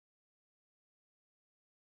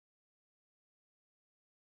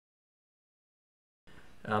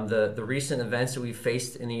The recent events that we've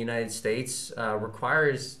faced in the United States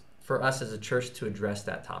requires for us as a church to address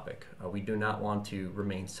that topic. We do not want to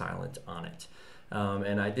remain silent on it.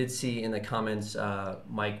 And I did see in the comments,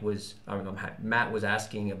 Matt was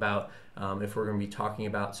asking about if we're going to be talking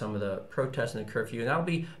about some of the protests and the curfew, and that'll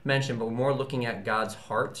be mentioned, but we're more looking at God's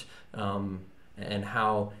heart and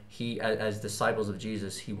how he, as disciples of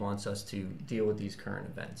Jesus, he wants us to deal with these current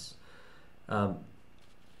events.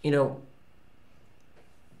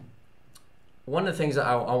 One of the things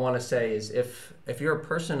I want to say is if you're a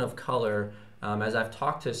person of color, as I've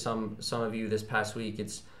talked to some of you this past week,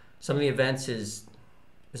 it's some of the events is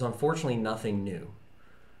unfortunately nothing new,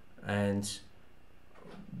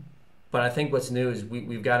 but I think what's new is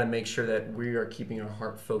we've got to make sure that we are keeping our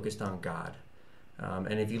heart focused on God.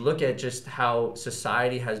 And if you look at just how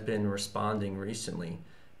society has been responding recently,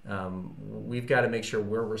 we've got to make sure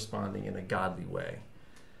we're responding in a godly way.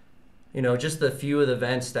 Just a few of the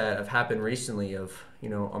events that have happened recently of,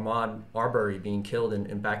 Ahmaud Arbery being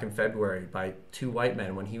killed back in February by two white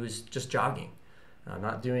men when he was just jogging,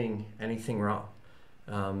 not doing anything wrong,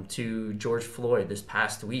 to George Floyd this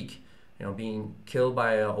past week, being killed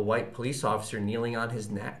by a white police officer kneeling on his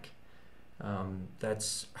neck.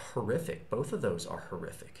 That's horrific. Both of those are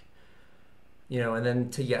horrific. And then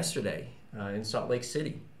to yesterday in Salt Lake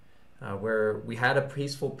City, where we had a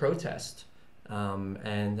peaceful protest.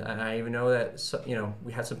 And I even know that,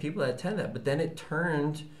 we had some people that attended that, but then it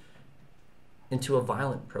turned into a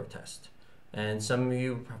violent protest. And some of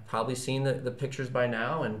you have probably seen the pictures by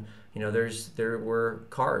now, and there were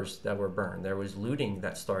cars that were burned. There was looting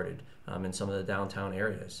that started in some of the downtown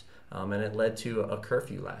areas, and it led to a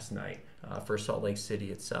curfew last night for Salt Lake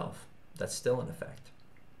City itself. That's still in effect.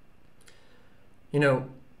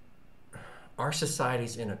 Our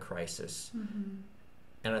society's in a crisis,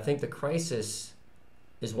 and I think the crisis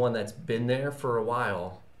is one that's been there for a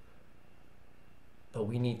while. But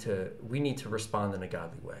we need to respond in a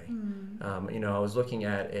godly way. I was looking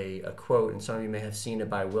at a quote, and some of you may have seen it,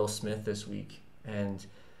 by Will Smith this week. And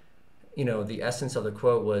the essence of the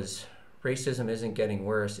quote was, "Racism isn't getting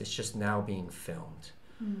worse; it's just now being filmed."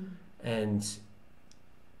 And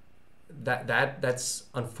that's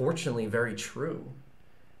unfortunately very true.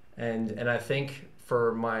 And I think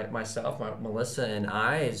for myself, Melissa, and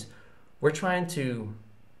I, we're trying to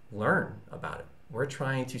learn about it. We're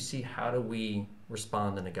trying to see how do we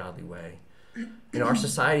respond in a godly way. Our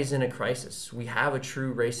society is in a crisis. We have a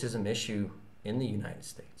true racism issue in the United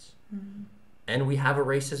States. And we have a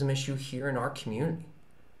racism issue here in our community.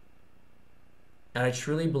 And I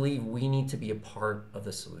truly believe we need to be a part of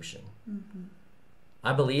the solution.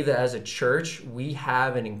 I believe that as a church, we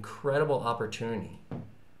have an incredible opportunity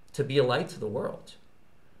to be a light to the world.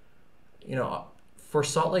 For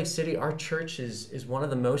Salt Lake City, our church is one of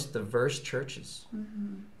the most diverse churches.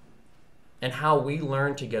 And how we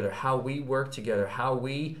learn together, how we work together, how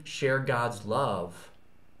we share God's love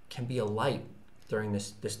can be a light during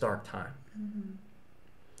this dark time.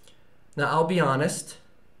 Now, I'll be honest,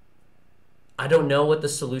 I don't know what the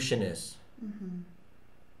solution is.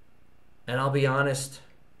 And I'll be honest,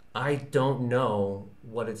 I don't know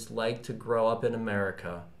what it's like to grow up in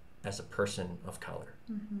America as a person of color.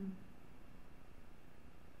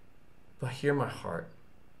 But hear my heart.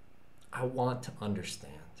 I want to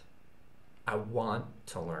understand. I want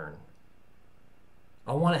to learn.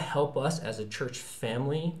 I want to help us as a church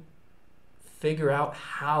family figure out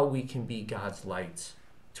how we can be God's light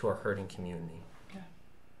to our hurting community.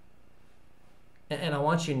 And I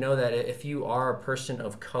want you to know that if you are a person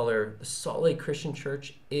of color, the Salt Lake Christian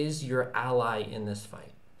Church is your ally in this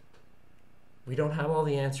fight. We don't have all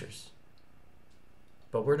the answers,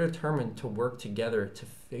 but we're determined to work together to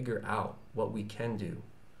figure out what we can do.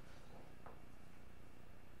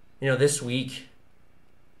 This week,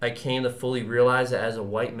 I came to fully realize that as a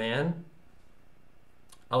white man,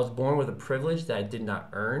 I was born with a privilege that I did not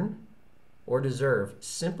earn or deserve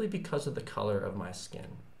simply because of the color of my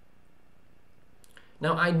skin.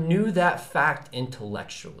 Now, I knew that fact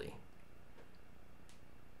intellectually.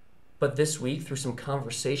 But this week, through some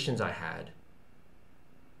conversations I had,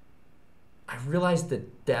 I realized the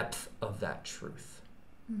depth of that truth.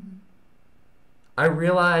 I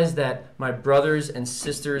realized that my brothers and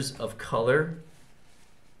sisters of color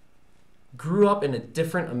grew up in a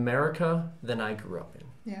different America than I grew up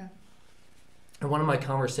in. In one of my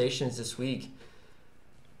conversations this week,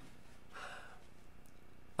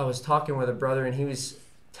 I was talking with a brother, and he was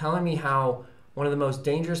telling me how one of the most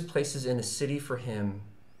dangerous places in a city for him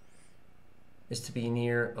is to be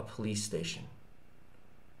near a police station.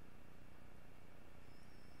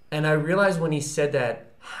 And I realized when he said that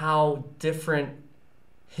how different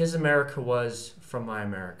his America was from my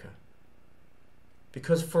America.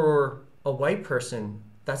 Because for a white person,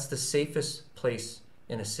 that's the safest place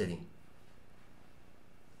in a city.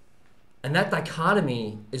 And that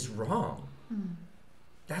dichotomy is wrong.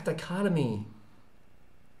 That dichotomy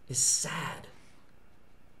is sad.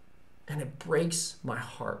 And it breaks my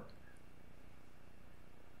heart.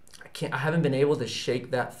 I haven't been able to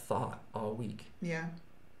shake that thought all week. Yeah.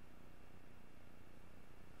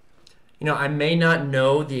 I may not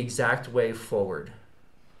know the exact way forward.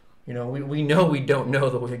 We know we don't know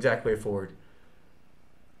the exact way forward.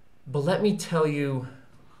 But let me tell you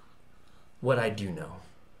what I do know.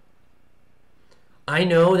 I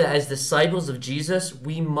know that as disciples of Jesus,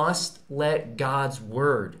 we must let God's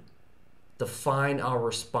word define our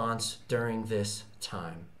response during this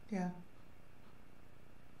time. Yeah.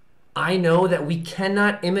 I know that we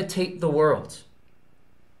cannot imitate the world.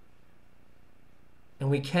 And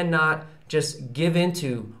we cannot just give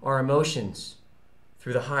into our emotions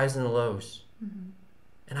through the highs and the lows.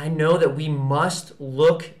 And I know that we must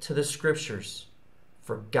look to the scriptures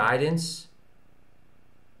for guidance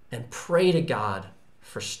and pray to God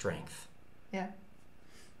for strength. Yeah.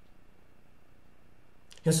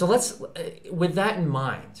 So let's, with that in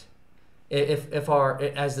mind,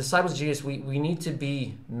 as disciples of Jesus, we need to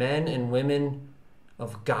be men and women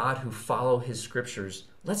of God who follow his scriptures.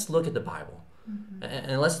 Let's look at the Bible.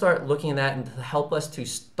 And let's start looking at that and to help us to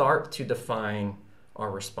start to define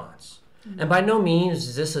our response. And by no means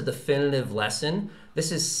is this a definitive lesson.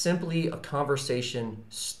 This is simply a conversation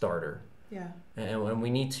starter. Yeah. And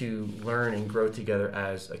we need to learn and grow together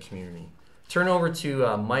as a community. Turn over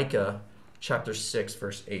to Micah chapter 6,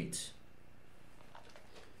 verse 8.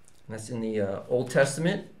 And that's in the Old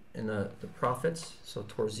Testament, in the prophets, so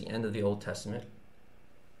towards the end of the Old Testament.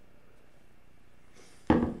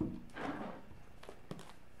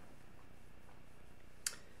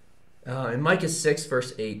 In Micah 6,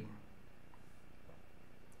 verse 8,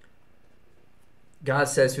 God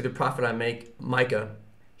says through the prophet Micah,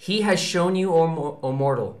 "He has shown you, O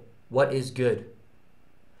mortal, what is good.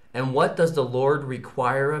 And what does the Lord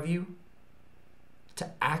require of you? To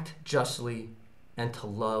act justly and to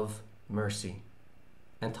love mercy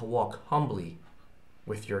and to walk humbly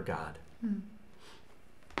with your God."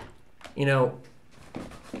 It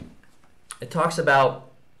talks about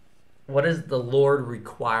what does the Lord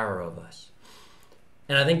require of us?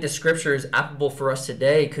 And I think the scripture is applicable for us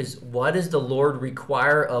today, because what does the Lord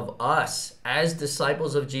require of us as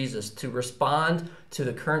disciples of Jesus to respond to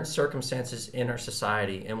the current circumstances in our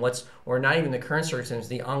society, and or not even the current circumstances,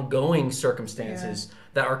 the ongoing circumstances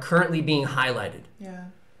that are currently being highlighted? Yeah.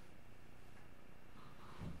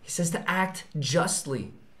 He says to act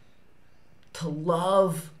justly, to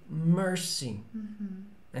love mercy,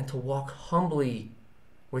 and to walk humbly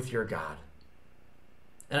with your God.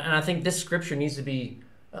 And I think this scripture needs to be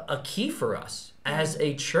a key for us as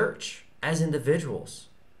a church, as individuals.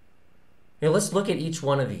 Let's look at each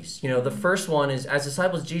one of these. The first one is, as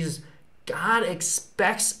disciples of Jesus, God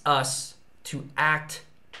expects us to act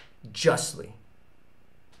justly.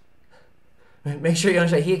 Make sure you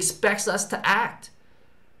understand, he expects us to act.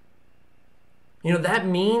 That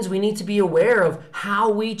means we need to be aware of how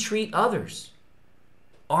we treat others.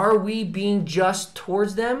 Are we being just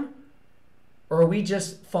towards them? Or are we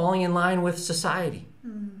just falling in line with society?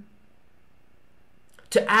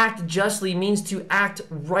 To act justly means to act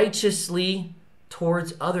righteously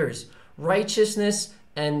towards others. Righteousness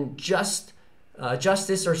and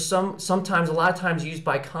justice are sometimes, a lot of times, used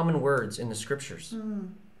by common words in the scriptures.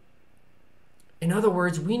 In other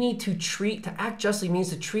words, we need to act justly means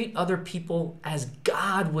to treat other people as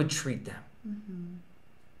God would treat them.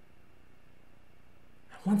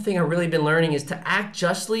 One thing I've really been learning is to act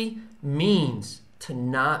justly means to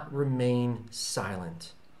not remain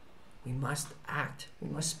silent. We must act. We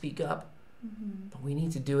must speak up. But we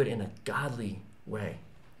need to do it in a godly way.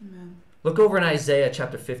 Amen. Look over in Isaiah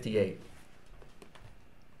chapter 58.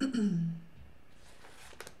 In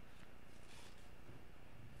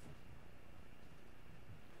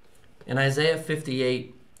Isaiah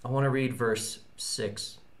 58, I want to read verse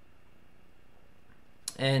 6.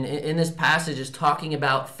 And in this passage is talking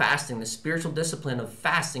about fasting, the spiritual discipline of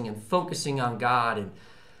fasting and focusing on God. And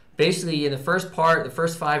basically in the first part, the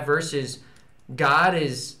first 5 verses, God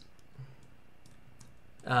is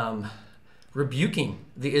rebuking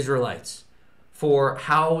the Israelites for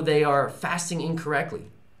how they are fasting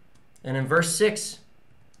incorrectly. And in verse 6,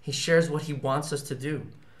 he shares what he wants us to do.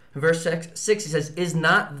 In verse 6, he says, "Is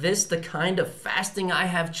not this the kind of fasting I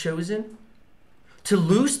have chosen? To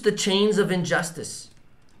loose the chains of injustice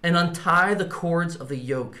and untie the cords of the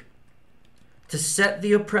yoke, to set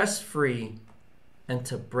the oppressed free and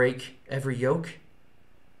to break every yoke?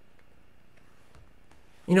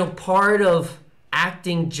 You know, part of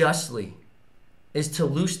acting justly is to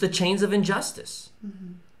loose the chains of injustice.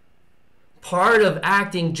 Mm-hmm. Part of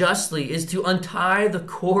acting justly is to untie the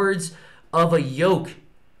cords of a yoke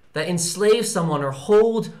that enslaves someone or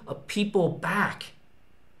hold a people back.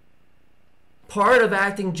 Part of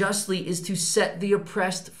acting justly is to set the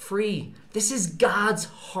oppressed free. This is God's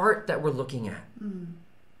heart that we're looking at. Mm.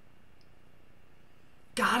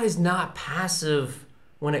 God is not passive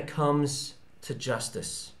when it comes to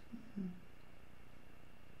justice. Mm-hmm.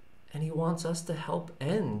 And he wants us to help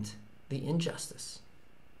end the injustice.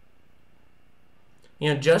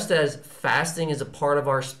 You know, just as fasting is a part of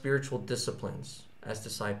our spiritual disciplines as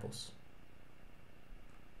disciples,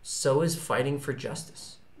 so is fighting for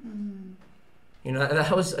justice. Mm. You know,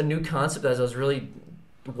 that was a new concept as I was really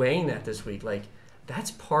weighing that this week. Like, that's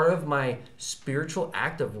part of my spiritual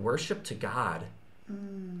act of worship to God,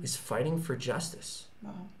 is fighting for justice.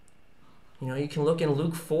 Wow. You know, you can look in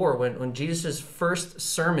Luke 4 when Jesus' first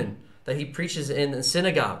sermon that he preaches in the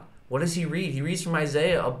synagogue. What does he read? He reads from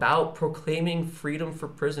Isaiah about proclaiming freedom for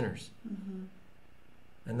prisoners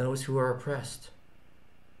and those who are oppressed.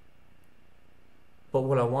 But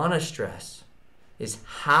what I want to stress is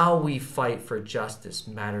how we fight for justice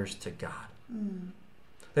matters to God. Mm.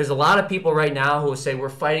 There's a lot of people right now who will say we're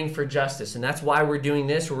fighting for justice, and that's why we're doing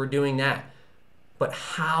this or we're doing that. But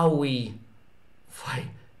how we fight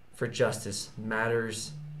for justice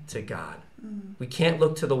matters to God. Mm. We can't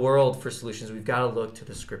look to the world for solutions. We've got to look to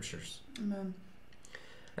the scriptures. Amen.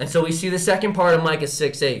 And so we see the second part of Micah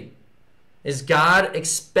 6:8 is God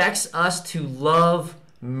expects us to love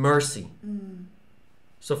mercy. Mm.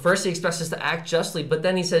 So first he expects us to act justly, but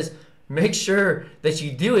then he says, make sure that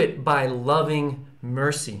you do it by loving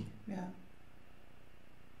mercy. Yeah.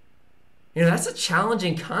 You know, that's a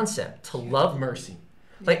challenging concept, to love mercy.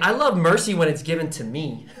 Like, I love mercy when it's given to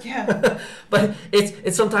me. Yeah. But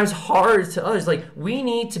it's sometimes hard to others. Like, we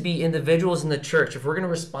need to be individuals in the church, if we're going to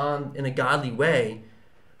respond in a godly way,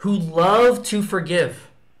 who love to forgive.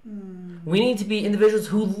 Mm. We need to be individuals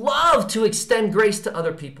who love to extend grace to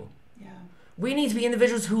other people. We need to be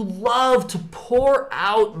individuals who love to pour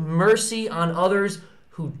out mercy on others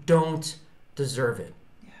who don't deserve it.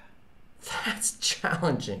 Yeah. That's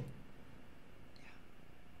challenging. Yeah.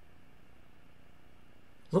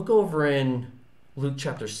 Look over in Luke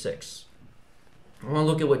chapter 6. I want to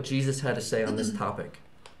look at what Jesus had to say on this topic.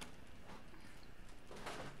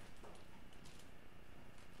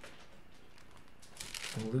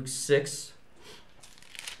 In Luke 6,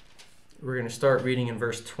 we're going to start reading in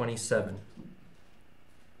verse 27.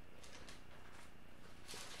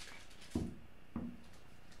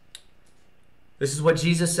 This is what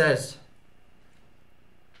Jesus says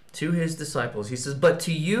to his disciples. He says, but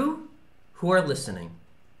to you who are listening,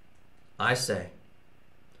 I say,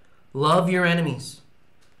 love your enemies.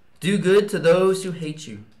 Do good to those who hate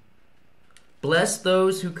you. Bless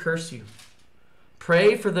those who curse you.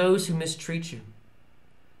 Pray for those who mistreat you.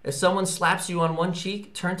 If someone slaps you on one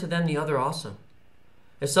cheek, turn to them the other also.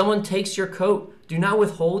 If someone takes your coat, do not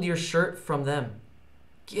withhold your shirt from them.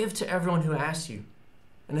 Give to everyone who asks you.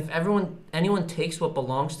 And if anyone takes what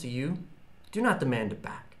belongs to you, do not demand it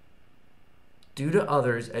back. Do to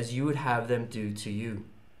others as you would have them do to you.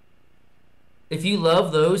 If you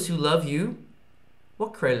love those who love you,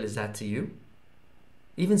 what credit is that to you?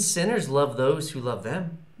 Even sinners love those who love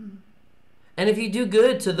them. Mm-hmm. And if you do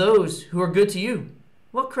good to those who are good to you,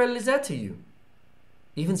 what credit is that to you?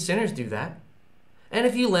 Even sinners do that. And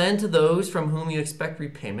if you lend to those from whom you expect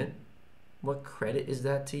repayment, what credit is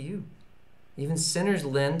that to you? Even sinners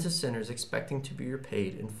lend to sinners, expecting to be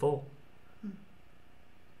repaid in full.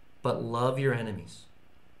 But love your enemies.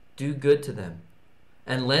 Do good to them,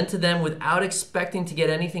 and lend to them without expecting to get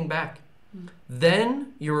anything back.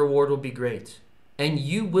 Then your reward will be great, and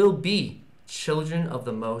you will be children of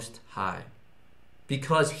the Most High,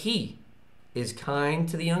 because he is kind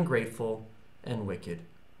to the ungrateful and wicked.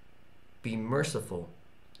 Be merciful,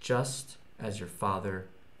 just as your Father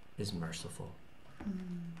is merciful.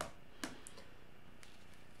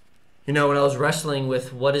 You know, when I was wrestling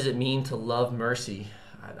with what does it mean to love mercy,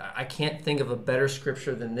 I can't think of a better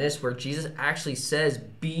scripture than this, where Jesus actually says,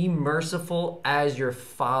 be merciful as your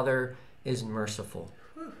Father is merciful.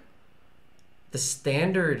 The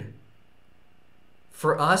standard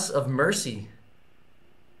for us of mercy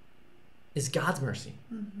is God's mercy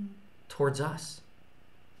towards us.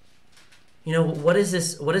 You know, what does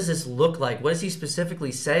this look like? What does he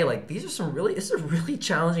specifically say? Like, this is a really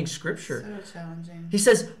challenging scripture. So challenging. He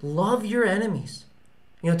says, love your enemies.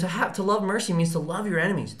 You know, to love mercy means to love your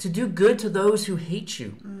enemies, to do good to those who hate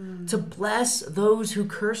you. to bless those who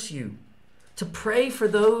curse you, to pray for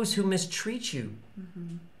those who mistreat you.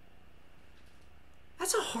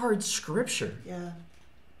 That's a hard scripture. Yeah.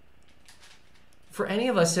 For any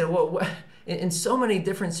of us in so many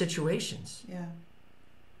different situations. Yeah.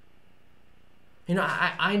 You know,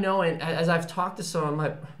 I know, and as I've talked to some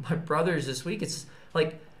of my brothers this week, it's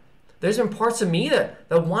like there's been parts of me that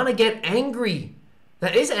want to get angry,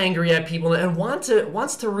 that is angry at people and wants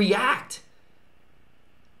to react,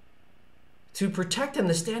 to protect them,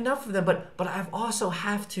 to stand up for them. But I've also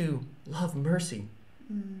have to love mercy.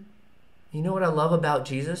 You know what I love about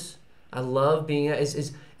Jesus? I love being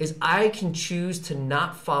is I can choose to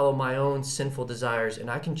not follow my own sinful desires, and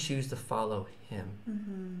I can choose to follow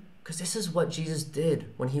him. Because this is what Jesus did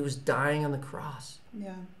when he was dying on the cross.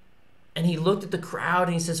 Yeah. And he looked at the crowd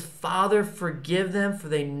and he says, Father, forgive them, for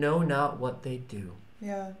they know not what they do.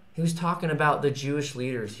 Yeah. He was talking about the Jewish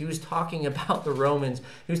leaders. He was talking about the Romans.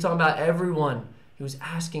 He was talking about everyone. He was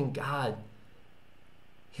asking God.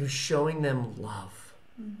 He was showing them love.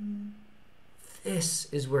 This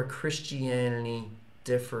is where Christianity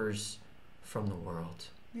differs from the world.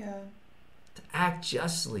 Yeah. To act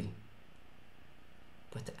justly.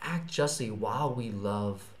 But to act justly while we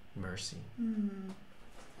love mercy.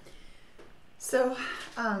 So,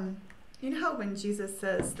 you know how when Jesus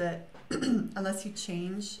says that unless you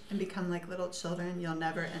change and become like little children, you'll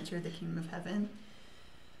never enter the kingdom of heaven?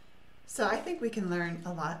 So I think we can learn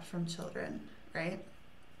a lot from children, right?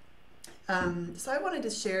 So I wanted to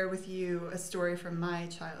share with you a story from my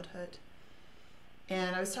childhood.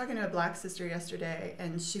 And I was talking to a Black sister yesterday,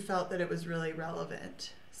 and she felt that it was really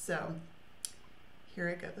relevant. So here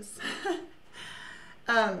it goes.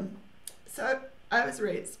 So I was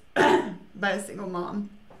raised by a single mom,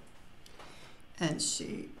 and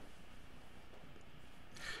she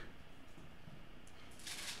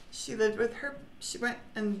lived with her, she went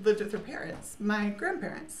and lived with her parents, my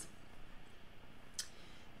grandparents.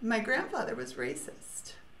 My grandfather was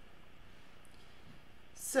racist.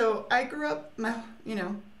 So I grew up,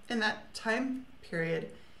 in that time period,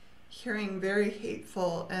 hearing very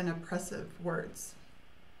hateful and oppressive words.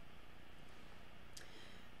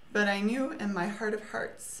 But I knew in my heart of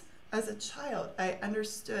hearts, as a child, I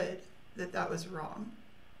understood that that was wrong.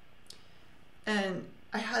 And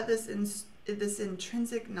I had this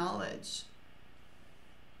intrinsic knowledge.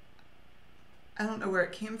 I don't know where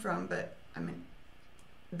it came from, but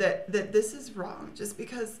that this is wrong. Just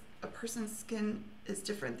because a person's skin is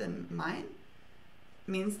different than mine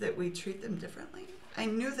means that we treat them differently. I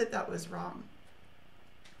knew that that was wrong.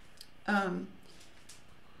 And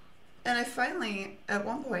I finally, at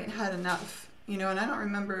one point, had enough, and I don't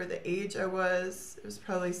remember the age I was. It was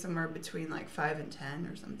probably somewhere between like 5 and 10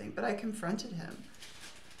 or something, but I confronted him.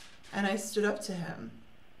 And I stood up to him.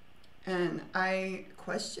 And I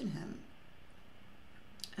questioned him.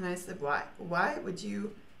 And I said, why would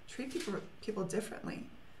you treat people differently?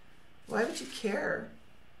 Why would you care?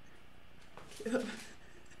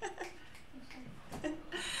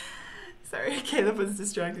 Sorry, Caleb was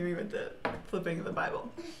distracting me with the flipping of the Bible.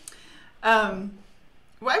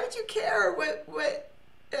 Why would you care?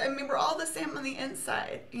 We're all the same on the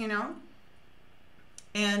inside,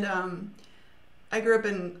 And I grew up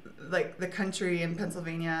in like the country in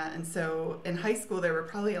Pennsylvania, and so in high school there were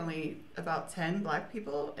probably only about 10 Black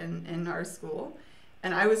people in our school,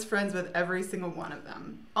 and I was friends with every single one of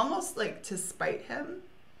them, almost like to spite him,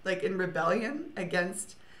 like in rebellion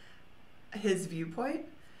against his viewpoint.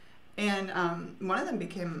 And one of them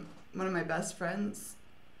became one of my best friends.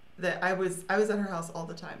 That I was at her house all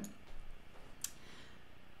the time.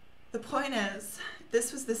 The point is,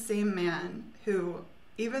 this was the same man who,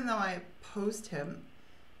 even though I opposed him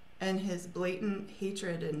and his blatant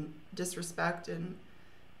hatred and disrespect and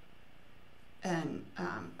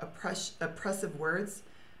oppressive words,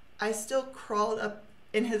 I still crawled up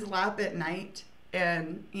in his lap at night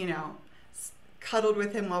and cuddled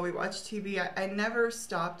with him while we watched TV. I never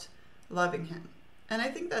stopped loving him, and I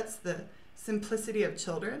think that's the simplicity of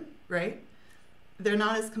children, right? They're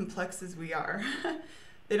not as complex as we are.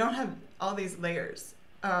 They don't have all these layers.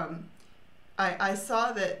 I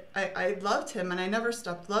saw that I loved him, and I never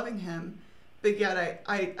stopped loving him, but yet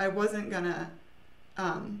I wasn't gonna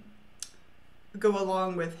go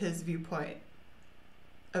along with his viewpoint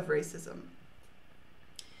of racism.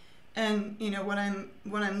 And what I'm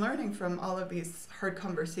learning from all of these hard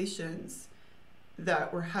conversations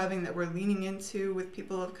that we're having, that we're leaning into with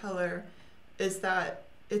people of color, is that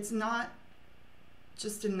it's not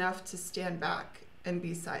just enough to stand back and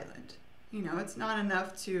be silent. It's not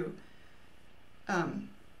enough to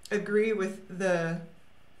agree with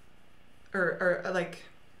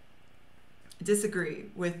disagree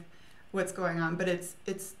with what's going on, but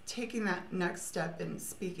it's taking that next step and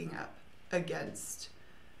speaking up against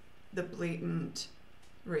the blatant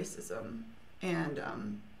racism. And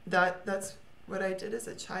that's what I did as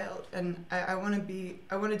a child, and I want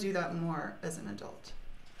to do that more as an adult.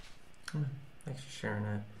 Thanks for sharing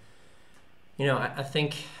that. You know, I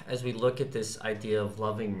think as we look at this idea of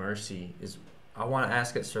loving mercy, I want to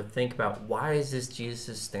ask us to think about, why is this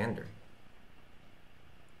Jesus' standard?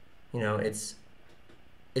 You know, it's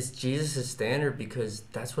Jesus' standard because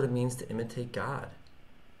that's what it means to imitate God.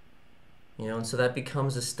 You know, and so that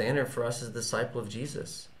becomes a standard for us as a disciple of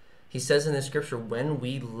Jesus. He says in the scripture, when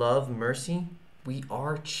we love mercy, we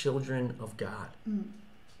are children of God.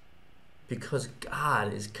 Because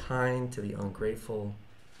God is kind to the ungrateful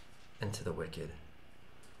and to the wicked.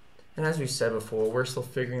 And as we said before, we're still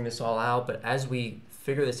figuring this all out, but as we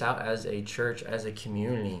figure this out as a church, as a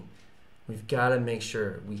community, we've got to make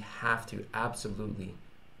sure we have to absolutely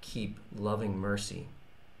keep loving mercy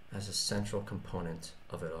as a central component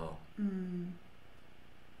of it all. And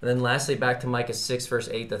then lastly, back to Micah 6, verse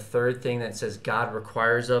 8, the third thing that says God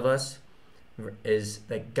requires of us is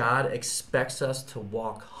that God expects us to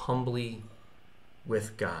walk humbly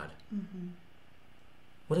with God.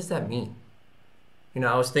 What does that mean? You know,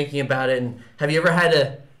 I was thinking about it, and have you ever had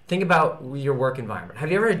to think about your work environment? Have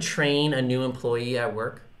you ever had to train a new employee at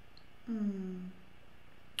work?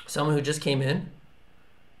 Someone who just came in,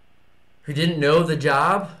 who didn't know the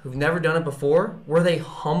job, who've never done it before? Were they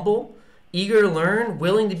humble, eager to learn,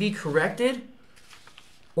 willing to be corrected?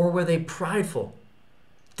 Or were they prideful?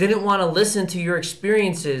 Didn't want to listen to your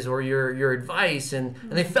experiences or your advice, and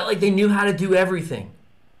they felt like they knew how to do everything.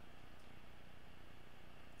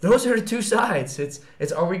 Those are the two sides.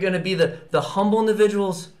 It's are we going to be the humble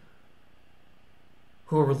individuals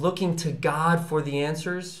who are looking to God for the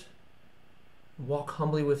answers, walk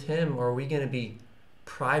humbly with Him, or are we going to be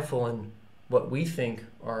prideful in what we think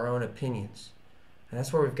are our own opinions? And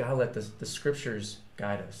that's where we've got to let the scriptures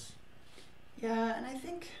guide us. Yeah, and I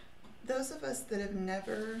think those of us that have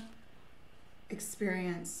never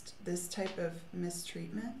experienced this type of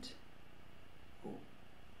mistreatment,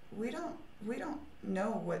 we don't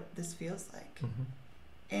know what this feels like.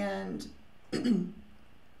 And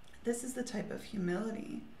this is the type of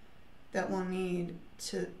humility that we'll need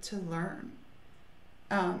to learn.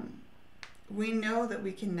 We know that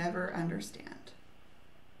we can never understand.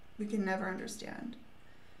 We can never understand.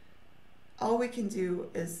 All we can do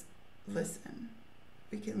is listen.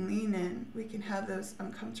 We can lean in. We can have those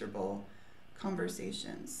uncomfortable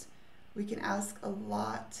conversations. We can ask a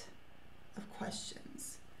lot of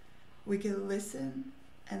questions. We can listen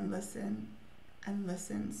and listen and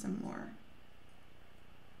listen some more.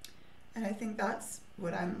 And I think that's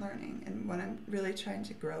what I'm learning and what I'm really trying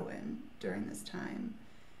to grow in during this time.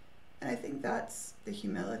 And I think that's the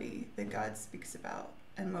humility that God speaks about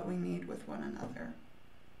and what we need with one another.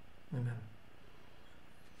 Amen.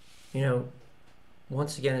 You know,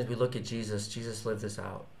 once again, as we look at Jesus, Jesus lived this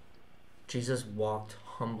out. Jesus walked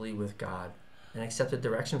humbly with God and accepted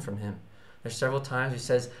direction from Him. There's several times He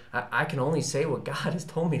says, I can only say what God has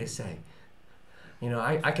told me to say. You know,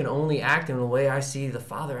 I can only act in the way I see the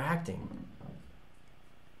Father acting.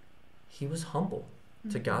 He was humble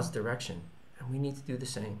to God's direction, and we need to do the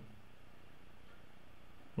same.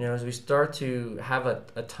 You know, as we start to have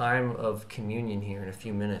a time of communion here in a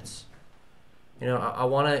few minutes, you know, I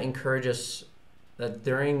want to encourage us that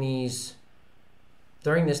during this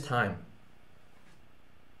time,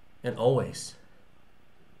 and always,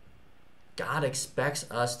 God expects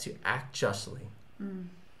us to act justly,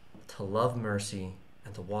 to love mercy,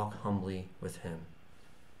 and to walk humbly with Him.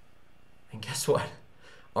 And guess what?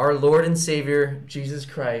 Our Lord and Savior, Jesus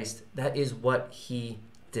Christ, that is what He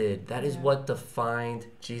did. That is what defined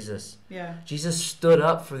Jesus. Yeah. Jesus stood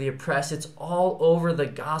up for the oppressed. It's all over the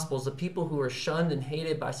Gospels. The people who were shunned and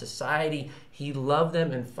hated by society, He loved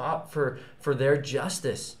them and fought for their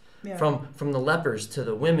justice. Yeah. From the lepers to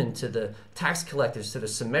the women to the tax collectors to the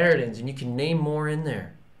Samaritans, and you can name more in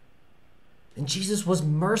there. And Jesus was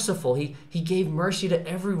merciful. He gave mercy to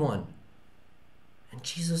everyone. And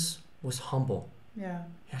Jesus was humble. Yeah.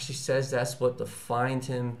 He actually says that's what defined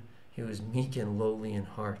Him. He was meek and lowly in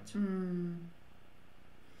heart. You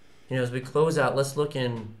know, as we close out, let's look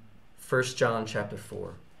in 1 John chapter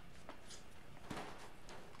 4.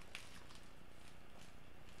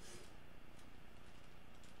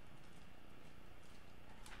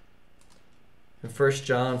 In 1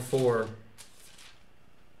 John 4,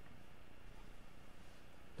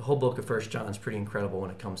 the whole book of 1 John is pretty incredible when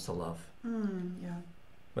it comes to love. Yeah.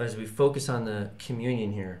 But as we focus on the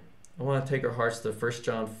communion here, I want to take our hearts to 1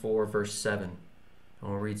 John 4, verse 7.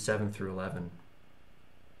 And we'll read 7 through 11.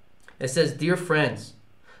 It says, "Dear friends,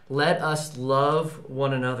 let us love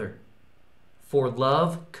one another, for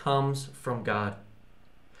love comes from God.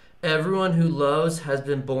 Everyone who loves has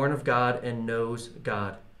been born of God and knows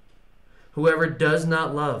God. Whoever does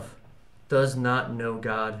not love does not know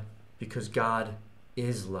God, because God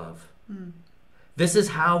is love. This is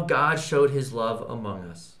how God showed his love among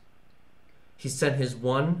us. He sent his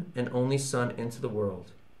one and only Son into the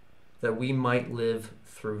world, that we might live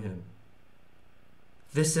through him.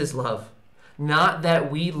 This is love, not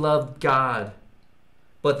that we loved God,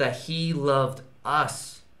 but that he loved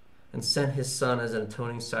us and sent his Son as an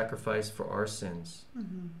atoning sacrifice for our sins.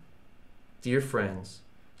 Dear friends,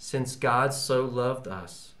 since God so loved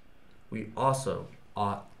us, we also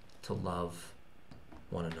ought to love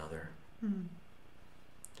one another."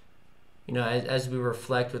 You know, as we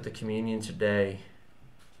reflect with the communion today,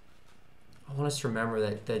 I want us to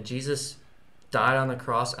remember that Jesus died on the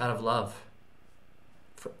cross out of love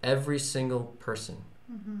for every single person,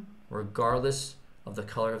 regardless of the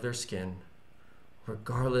color of their skin,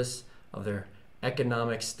 regardless of their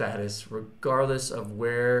economic status, regardless of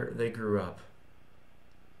where they grew up.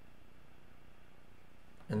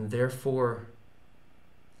 And therefore,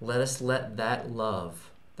 let us let that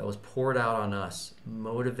love that was poured out on us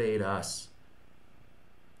motivate us.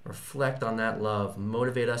 Reflect on that love,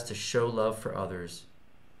 motivate us to show love for others,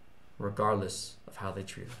 regardless of how they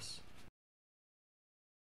treat us.